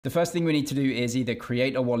The first thing we need to do is either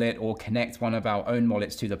create a wallet or connect one of our own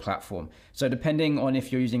wallets to the platform. So depending on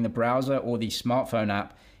if you're using the browser or the smartphone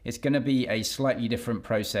app, it's going to be a slightly different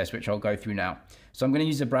process, which I'll go through now. So I'm going to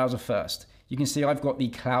use the browser first. You can see I've got the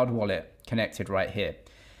Cloud Wallet connected right here.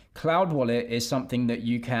 Cloud Wallet is something that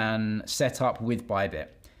you can set up with Bybit.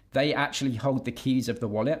 They actually hold the keys of the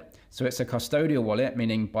wallet. So it's a custodial wallet,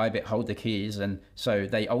 meaning Bybit hold the keys, and so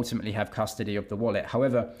they ultimately have custody of the wallet.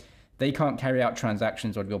 However, they can't carry out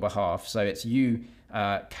transactions on your behalf. So it's you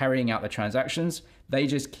carrying out the transactions. They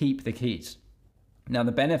just keep the keys. Now,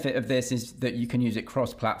 the benefit of this is that you can use it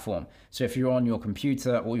cross-platform. So if you're on your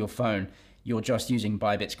computer or your phone, you're just using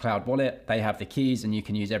Bybit's Cloud Wallet. They have the keys and you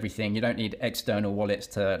can use everything. You don't need external wallets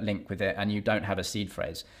to link with it, and you don't have a seed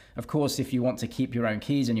phrase. Of course, if you want to keep your own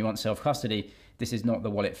keys and you want self-custody, this is not the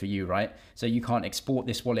wallet for you, right? So you can't export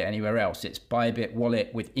this wallet anywhere else. It's Bybit wallet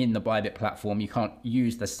within the Bybit platform. You can't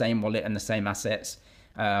use the same wallet and the same assets,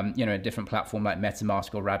 a different platform like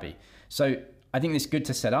MetaMask or Rabby. So I think this is good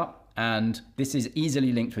to set up, and this is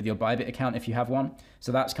easily linked with your Bybit account if you have one.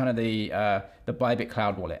 So that's kind of the Bybit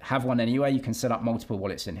Cloud Wallet. Have one anyway. You can set up multiple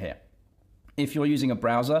wallets in here. If you're using a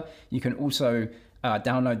browser, you can also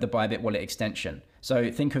download the Bybit wallet extension.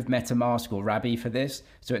 So think of MetaMask or Rabby for this.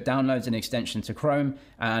 So it downloads an extension to Chrome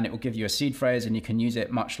and it will give you a seed phrase, and you can use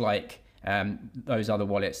it much like those other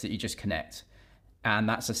wallets that you just connect. And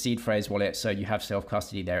that's a seed phrase wallet, so you have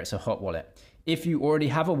self-custody there. It's a hot wallet. If you already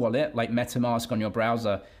have a wallet like MetaMask on your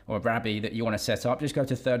browser or Rabby that you want to set up, just go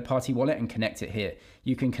to third-party wallet and connect it here.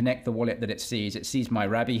 You can connect the wallet that it sees. It sees my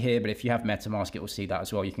Rabby here, but if you have MetaMask, it will see that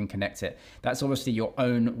as well. You can connect it. That's obviously your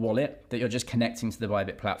own wallet that you're just connecting to the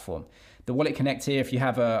Bybit platform. The wallet connect here, if you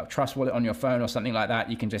have a Trust wallet on your phone or something like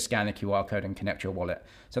that, you can just scan the QR code and connect your wallet.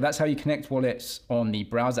 So that's how you connect wallets on the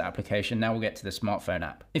browser application. Now we'll get to the smartphone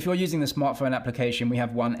app. If you're using the smartphone application, we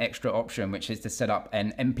have one extra option, which is to set up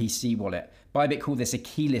an MPC wallet. Bybit call this a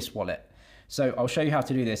keyless wallet. So I'll show you how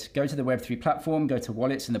to do this. Go to the Web3 platform, go to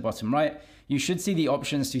wallets in the bottom right. You should see the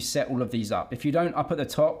options to set all of these up. If you don't, up at the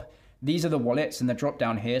top, these are the wallets and the drop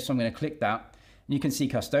down here. So I'm going to click that. You can see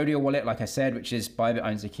custodial wallet, like I said, which is Bybit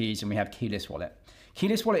owns the keys, and we have keyless wallet.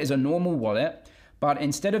 Keyless wallet is a normal wallet, but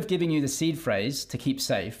instead of giving you the seed phrase to keep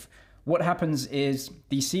safe, what happens is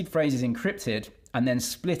the seed phrase is encrypted and then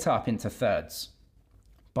split up into thirds.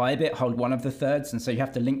 Bybit hold one of the thirds, and so you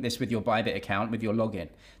have to link this with your Bybit account with your login.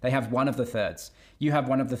 They have one of the thirds. You have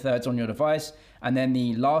one of the thirds on your device, and then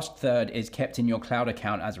the last third is kept in your cloud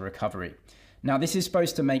account as a recovery. Now, this is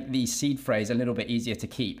supposed to make the seed phrase a little bit easier to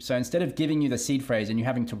keep. So instead of giving you the seed phrase and you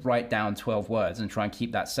having to write down 12 words and try and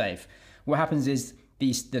keep that safe, what happens is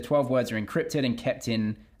the 12 words are encrypted and kept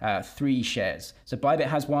in 3 shares. So Bybit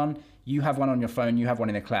has one, you have one on your phone, you have one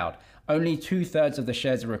in the cloud. Only 2/3 of the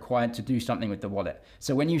shares are required to do something with the wallet.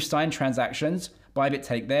 So when you sign transactions, Bybit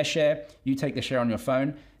take their share, you take the share on your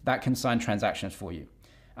phone, that can sign transactions for you.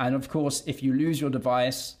 And of course, if you lose your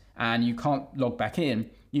device and you can't log back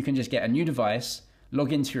in, you can just get a new device,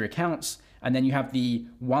 log into your accounts, and then you have the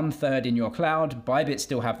 1/3 in your cloud. Bybit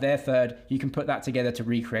still have their third. You can put that together to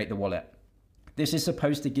recreate the wallet. This is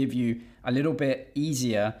supposed to give you a little bit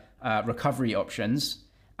easier recovery options,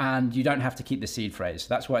 and you don't have to keep the seed phrase.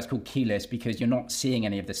 That's why it's called keyless, because you're not seeing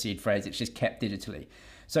any of the seed phrase. It's just kept digitally.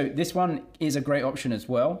 So this one is a great option as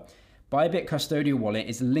well. Bybit Custodial Wallet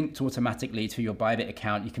is linked automatically to your Bybit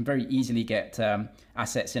account. You can very easily get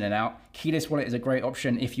assets in and out. Keyless Wallet is a great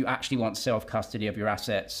option if you actually want self-custody of your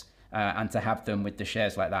assets and to have them with the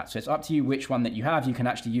shares like that. So it's up to you which one that you have. You can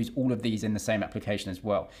actually use all of these in the same application as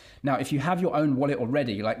well. Now, if you have your own wallet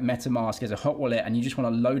already, like MetaMask is a hot wallet, and you just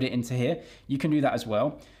want to load it into here, you can do that as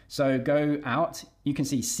well. So go out, you can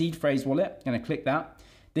see seed phrase wallet. I'm going to click that.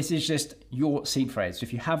 This is just your seed phrase. So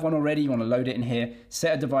if you have one already, you want to load it in here,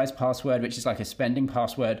 set a device password, which is like a spending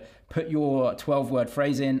password, put your 12-word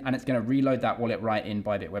phrase in, and it's going to reload that wallet right in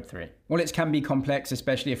Bybit Web3. Wallets can be complex,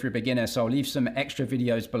 especially if you're a beginner, so I'll leave some extra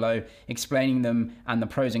videos below explaining them and the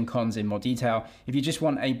pros and cons in more detail. If you just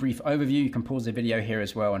want a brief overview, you can pause the video here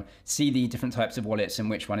as well and see the different types of wallets and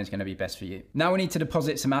which one is going to be best for you. Now we need to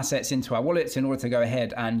deposit some assets into our wallets in order to go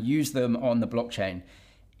ahead and use them on the blockchain.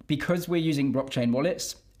 Because we're using blockchain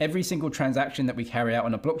wallets, every single transaction that we carry out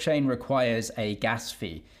on a blockchain requires a gas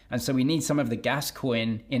fee. And so we need some of the gas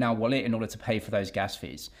coin in our wallet in order to pay for those gas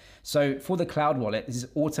fees. So for the cloud wallet, this is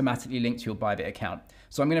automatically linked to your Bybit account.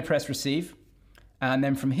 So I'm going to press receive. And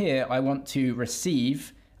then from here, I want to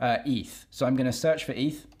receive ETH. So I'm going to search for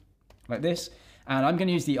ETH like this. And I'm going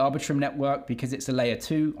to use the Arbitrum network because it's a layer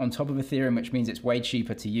 2 on top of Ethereum, which means it's way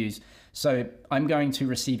cheaper to use. So I'm going to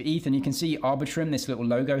receive ETH, and you can see Arbitrum, this little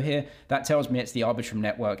logo here, that tells me it's the Arbitrum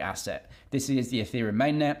network asset. This is the Ethereum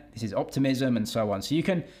mainnet, this is Optimism, and so on. So you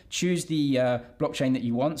can choose the blockchain that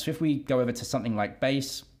you want. So if we go over to something like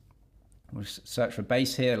Base, we'll search for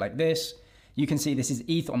Base here like this, you can see this is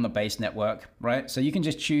ETH on the Base network, right? So you can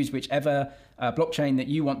just choose whichever blockchain that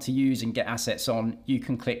you want to use and get assets on, you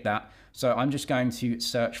can click that. So I'm just going to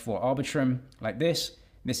search for Arbitrum like this.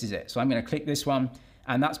 This is it. So I'm going to click this one,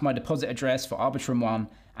 and that's my deposit address for Arbitrum 1,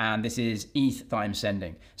 and this is ETH that I'm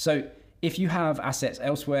sending. So if you have assets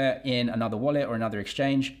elsewhere in another wallet or another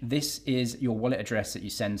exchange, this is your wallet address that you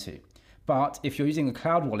send to. But if you're using the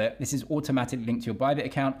cloud wallet, this is automatically linked to your Bybit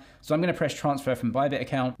account. So I'm going to press transfer from Bybit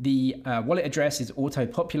account. The wallet address is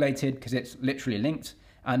auto-populated because it's literally linked.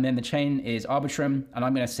 And then the chain is Arbitrum, and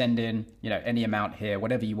I'm going to send in, any amount here,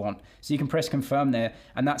 whatever you want. So you can press confirm there,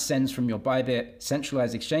 and that sends from your Bybit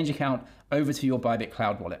centralized exchange account over to your Bybit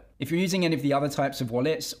cloud wallet. If you're using any of the other types of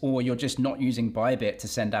wallets, or you're just not using Bybit to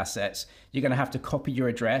send assets, you're going to have to copy your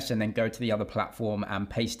address and then go to the other platform and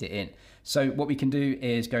paste it in. So what we can do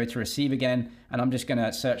is go to receive again, and I'm just going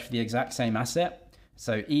to search for the exact same asset.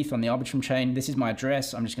 So ETH on the Arbitrum chain, this is my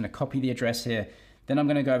address. I'm just going to copy the address here. Then I'm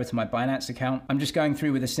going to go over to my Binance account. I'm just going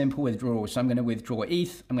through with a simple withdrawal. So I'm going to withdraw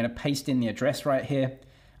ETH. I'm going to paste in the address right here.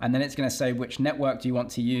 And then it's going to say, which network do you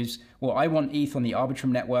want to use? Well, I want ETH on the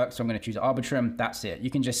Arbitrum network, so I'm going to choose Arbitrum. That's it.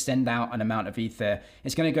 You can just send out an amount of ETH there.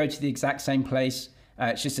 It's going to go to the exact same place.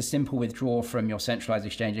 It's just a simple withdrawal from your centralized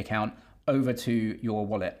exchange account over to your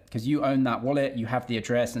wallet, because you own that wallet, you have the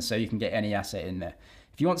address, and so you can get any asset in there.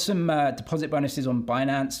 If you want some deposit bonuses on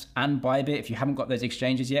Binance and Bybit, if you haven't got those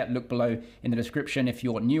exchanges yet, look below in the description. If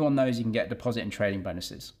you're new on those, you can get deposit and trading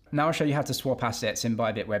bonuses. Now I'll show you how to swap assets in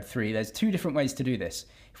Bybit Web3. There's two different ways to do this.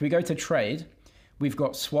 If we go to trade, we've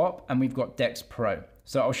got swap and we've got DeX Pro.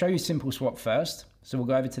 So I'll show you simple swap first. So we'll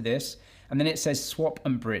go over to this, and then it says swap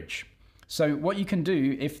and bridge. So what you can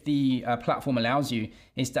do, if the platform allows you,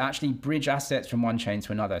 is to actually bridge assets from one chain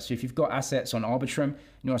to another. So if you've got assets on Arbitrum, and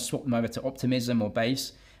you want to swap them over to Optimism or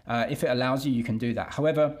Base, if it allows you, you can do that.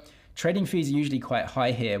 However, trading fees are usually quite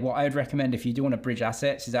high here. What I would recommend if you do want to bridge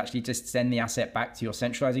assets is actually just send the asset back to your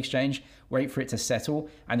centralized exchange, wait for it to settle,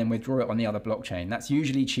 and then withdraw it on the other blockchain. That's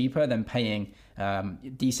usually cheaper than paying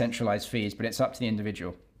decentralized fees, but it's up to the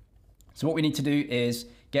individual. So what we need to do is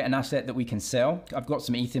get an asset that we can sell. I've got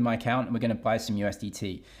some ETH in my account, and we're going to buy some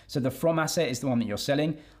USDT. So the from asset is the one that you're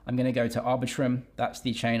selling. I'm going to go to Arbitrum. That's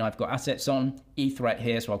the chain I've got assets on. ETH right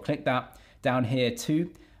here, so I'll click that. Down here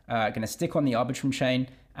too, going to stick on the Arbitrum chain,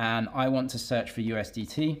 and I want to search for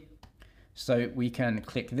USDT. So we can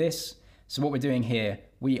click this. So what we're doing here,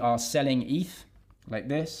 we are selling ETH like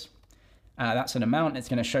this. That's an amount. It's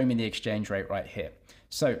going to show me the exchange rate right here.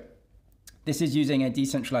 So this is using a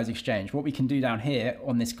decentralized exchange. What we can do down here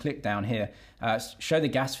on this click down here, show the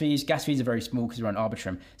gas fees. Gas fees are very small because we're on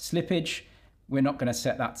Arbitrum. Slippage, we're not going to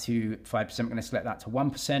set that to 5%. We're going to select that to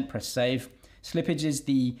 1%, press save. Slippage is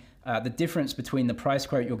the difference between the price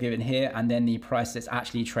quote you're given here and then the price that's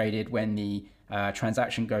actually traded when the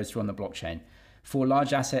transaction goes through on the blockchain. For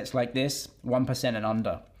large assets like this, 1% and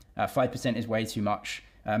under. 5% is way too much.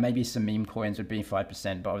 Maybe some meme coins would be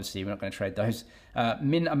 5%, but obviously we're not going to trade those.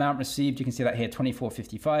 Min amount received, you can see that here,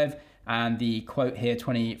 24.55, and the quote here,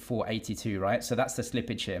 24.82, right? So that's the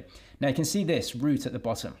slippage here. Now you can see this root at the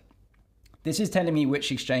bottom. This is telling me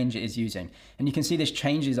which exchange it is using. And you can see this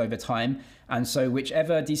changes over time. And so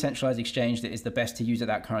whichever decentralized exchange that is the best to use at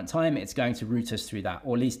that current time, it's going to route us through that,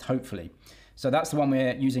 or at least hopefully. So that's the one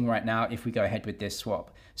we're using right now if we go ahead with this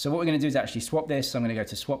swap. So what we're going to do is actually swap this. So I'm going to go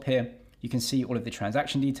to swap here. You can see all of the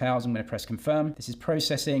transaction details. I'm going to press confirm. This is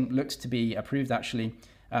processing, looks to be approved actually,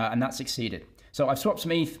 and that's succeeded. So I've swapped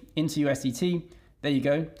some ETH into USDT. There you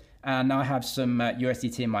go. And now I have some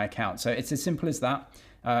USDT in my account. So it's as simple as that.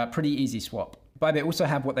 Pretty easy swap. Bybit also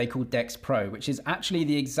have what they call DeX Pro, which is actually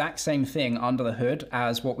the exact same thing under the hood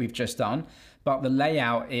as what we've just done, but the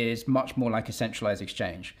layout is much more like a centralized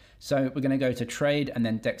exchange. So we're going to go to trade and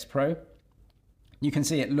then DeX Pro. You can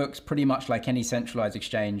see it looks pretty much like any centralized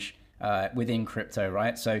exchange within crypto,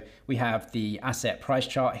 right? So we have the asset price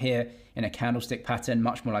chart here in a candlestick pattern,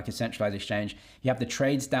 much more like a centralized exchange. You have the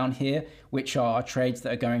trades down here, which are trades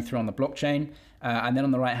that are going through on the blockchain. And then on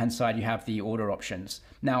the right-hand side, you have the order options.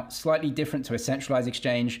 Now, slightly different to a centralized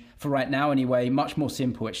exchange for right now anyway, much more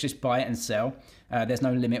simple. It's just buy it and sell. There's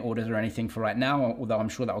no limit orders or anything for right now, although I'm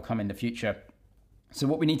sure that will come in the future. So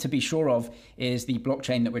what we need to be sure of is the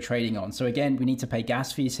blockchain that we're trading on. So again, we need to pay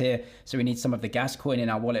gas fees here. So we need some of the gas coin in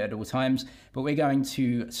our wallet at all times, but we're going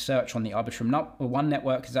to search on the Arbitrum One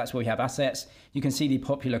network because that's where we have assets. You can see the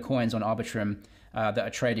popular coins on Arbitrum that are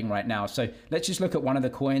trading right now. So let's just look at one of the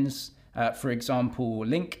coins, for example,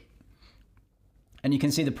 Link. And you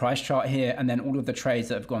can see the price chart here and then all of the trades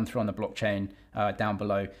that have gone through on the blockchain down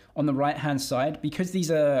below. On the right-hand side, because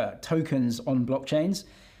these are tokens on blockchains,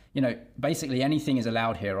 basically anything is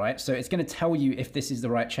allowed here, right? So it's going to tell you if this is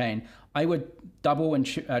the right chain. I would double and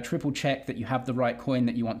triple check that you have the right coin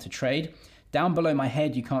that you want to trade. Down below my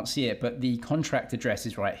head, you can't see it, but the contract address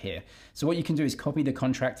is right here. So what you can do is copy the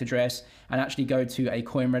contract address and actually go to a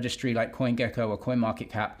coin registry like CoinGecko or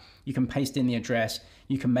CoinMarketCap. You can paste in the address.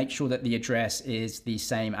 You can make sure that the address is the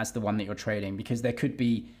same as the one that you're trading, because there could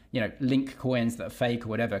be, Link coins that are fake or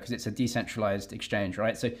whatever, because it's a decentralized exchange,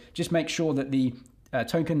 right? So just make sure that the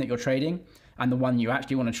token that you're trading and the one you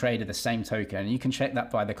actually want to trade are the same token. And you can check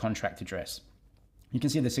that by the contract address. You can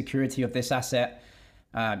see the security of this asset.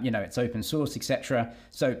 It's open source, etc.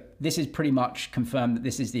 So this is pretty much confirmed that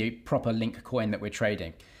this is the proper Link coin that we're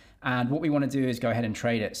trading. And what we want to do is go ahead and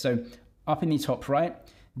trade it. So up in the top right,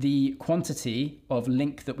 the quantity of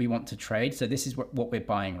Link that we want to trade. So this is what we're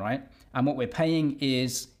buying, right? And what we're paying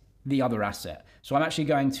is the other asset. So I'm actually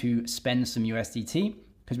going to spend some USDT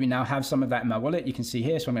because we now have some of that in my wallet. You can see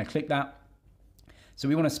here, so I'm going to click that. So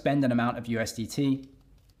we want to spend an amount of USDT.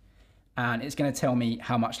 And it's going to tell me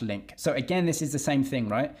how much Link. So again, this is the same thing,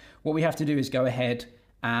 right? What we have to do is go ahead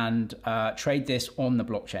and trade this on the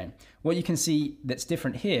blockchain. What you can see that's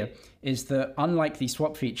different here is that unlike the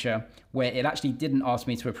swap feature where it actually didn't ask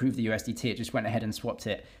me to approve the USDT, it just went ahead and swapped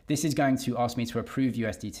it. This is going to ask me to approve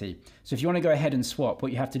USDT. So if you want to go ahead and swap,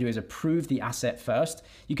 what you have to do is approve the asset first.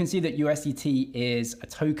 You can see that USDT is a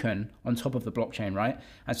token on top of the blockchain, right?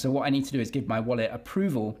 And so what I need to do is give my wallet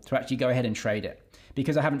approval to actually go ahead and trade it.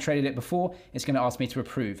 Because I haven't traded it before, it's going to ask me to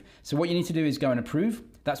approve. So what you need to do is go and approve.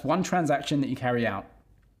 That's one transaction that you carry out.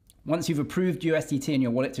 Once you've approved USDT in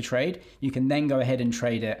your wallet to trade, you can then go ahead and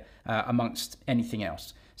trade it amongst anything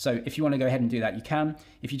else. So if you want to go ahead and do that, you can.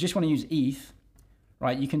 If you just want to use ETH,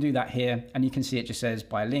 right, you can do that here. And you can see it just says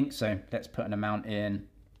buy Link. So let's put an amount in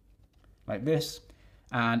like this.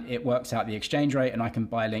 And it works out the exchange rate, and I can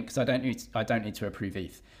buy Link because I don't need to approve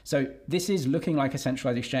ETH. So this is looking like a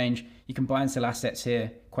centralized exchange. You can buy and sell assets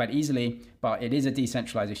here quite easily, but it is a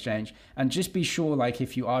decentralized exchange. And just be sure, like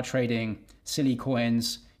if you are trading silly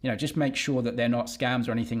coins, just make sure that they're not scams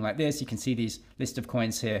or anything like this. You can see these list of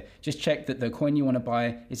coins here. Just check that the coin you want to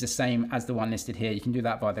buy is the same as the one listed here. You can do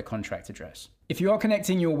that via the contract address. If you are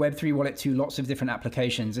connecting your Web3 wallet to lots of different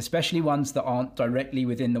applications, especially ones that aren't directly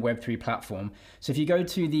within the Web3 platform. So if you go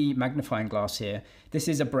to the magnifying glass here, this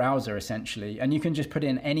is a browser essentially, and you can just put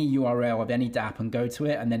in any URL of any dApp and go to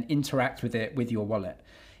it and then interact with it with your wallet.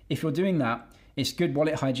 If you're doing that, it's good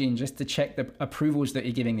wallet hygiene just to check the approvals that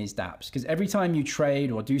you're giving these dApps, because every time you trade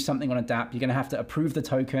or do something on a dApp, you're going to have to approve the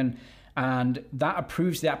token, and that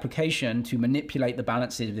approves the application to manipulate the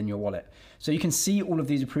balances within your wallet. So you can see all of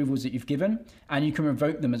these approvals that you've given, and you can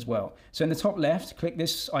revoke them as well. So in the top left, click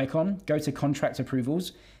this icon, go to contract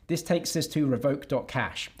approvals. This takes us to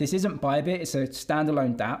revoke.cash. This isn't Bybit, it's a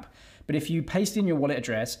standalone dApp. But if you paste in your wallet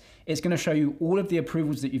address, it's going to show you all of the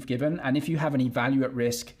approvals that you've given, and if you have any value at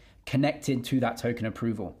risk connected to that token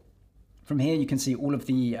approval. From here, you can see all of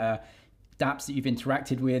the dApps that you've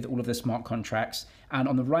interacted with, all of the smart contracts. And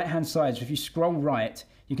on the right-hand side, so if you scroll right,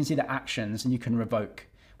 you can see the actions and you can revoke,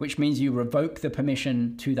 which means you revoke the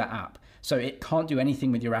permission to that app. So it can't do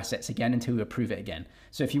anything with your assets again until you approve it again.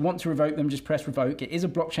 So if you want to revoke them, just press revoke. It is a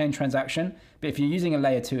blockchain transaction, but if you're using a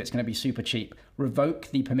layer 2, it's going to be super cheap. Revoke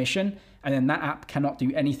the permission, and then that app cannot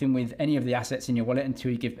do anything with any of the assets in your wallet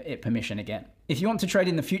until you give it permission again. If you want to trade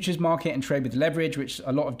in the futures market and trade with leverage, which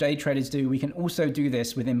a lot of day traders do, we can also do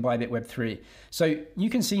this within Bybit Web3. So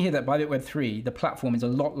you can see here that Bybit Web3, the platform, is a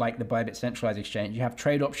lot like the Bybit centralized exchange. You have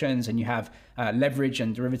trade options and you have leverage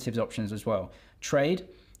and derivatives options as well. Trade,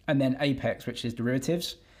 and then Apex, which is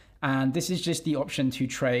derivatives. And this is just the option to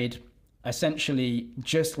trade essentially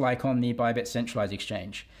just like on the Bybit centralized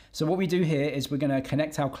exchange. So what we do here is we're going to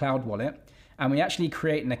connect our cloud wallet, and we actually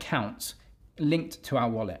create an account linked to our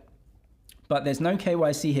wallet. But there's no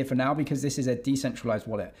KYC here for now because this is a decentralized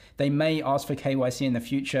wallet. They may ask for KYC in the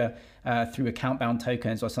future through account-bound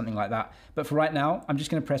tokens or something like that. But for right now, I'm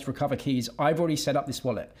just going to press recover keys. I've already set up this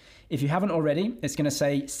wallet. If you haven't already, it's going to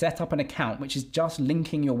say set up an account, which is just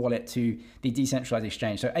linking your wallet to the decentralized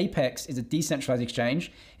exchange. So Apex is a decentralized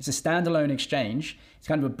exchange. It's a standalone exchange. It's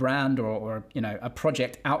kind of a brand or a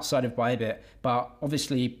project outside of Bybit, but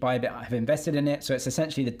obviously Bybit have invested in it. So it's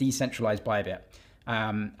essentially the decentralized Bybit.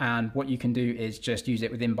 And what you can do is just use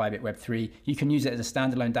it within Bybit Web3. You can use it as a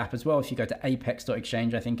standalone dApp as well if you go to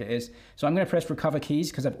apex.exchange, I think it is. So I'm going to press recover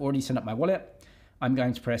keys because I've already set up my wallet. I'm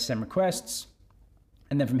going to press send requests.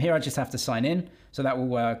 And then from here, I just have to sign in. So that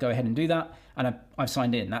will go ahead and do that. And I've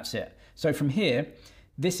signed in, that's it. So from here,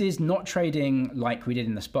 this is not trading like we did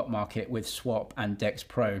in the spot market with Swap and DeX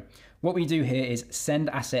Pro. What we do here is send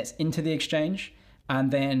assets into the exchange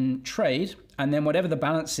and then trade. And then whatever the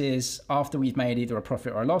balance is after we've made either a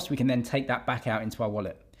profit or a loss, we can then take that back out into our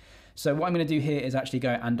wallet. So what I'm going to do here is actually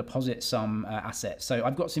go and deposit some assets. So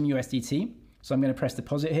I've got some USDT. So I'm going to press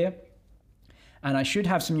deposit here. And I should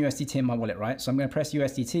have some USDT in my wallet, right? So I'm going to press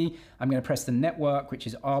USDT. I'm going to press the network, which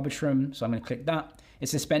is Arbitrum. So I'm going to click that. It's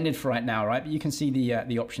suspended for right now, right? But you can see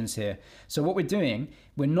the options here. So what we're doing,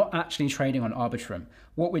 we're not actually trading on Arbitrum.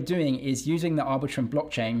 What we're doing is using the Arbitrum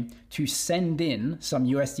blockchain to send in some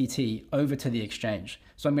USDT over to the exchange.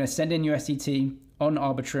 So I'm going to send in USDT on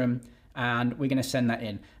Arbitrum, and we're going to send that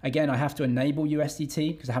in. Again, I have to enable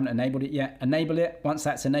USDT because I haven't enabled it yet. Enable it. Once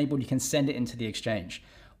that's enabled, you can send it into the exchange.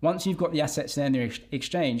 Once you've got the assets there in the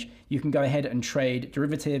exchange, you can go ahead and trade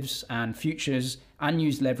derivatives and futures and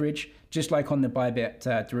use leverage, just like on the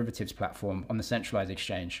Bybit derivatives platform on the centralized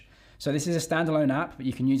exchange. So this is a standalone app, but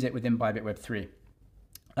you can use it within Bybit Web3.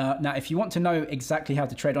 Now, if you want to know exactly how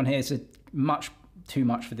to trade on here, it's too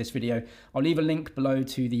much for this video. I'll leave a link below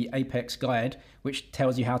to the Apex guide, which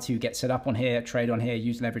tells you how to get set up on here, trade on here,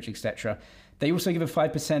 use leverage, etc. They also give a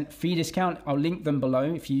 5% fee discount. I'll link them below.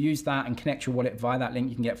 If you use that and connect your wallet via that link,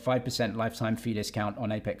 you can get 5% lifetime fee discount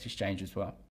on Apex Exchange as well.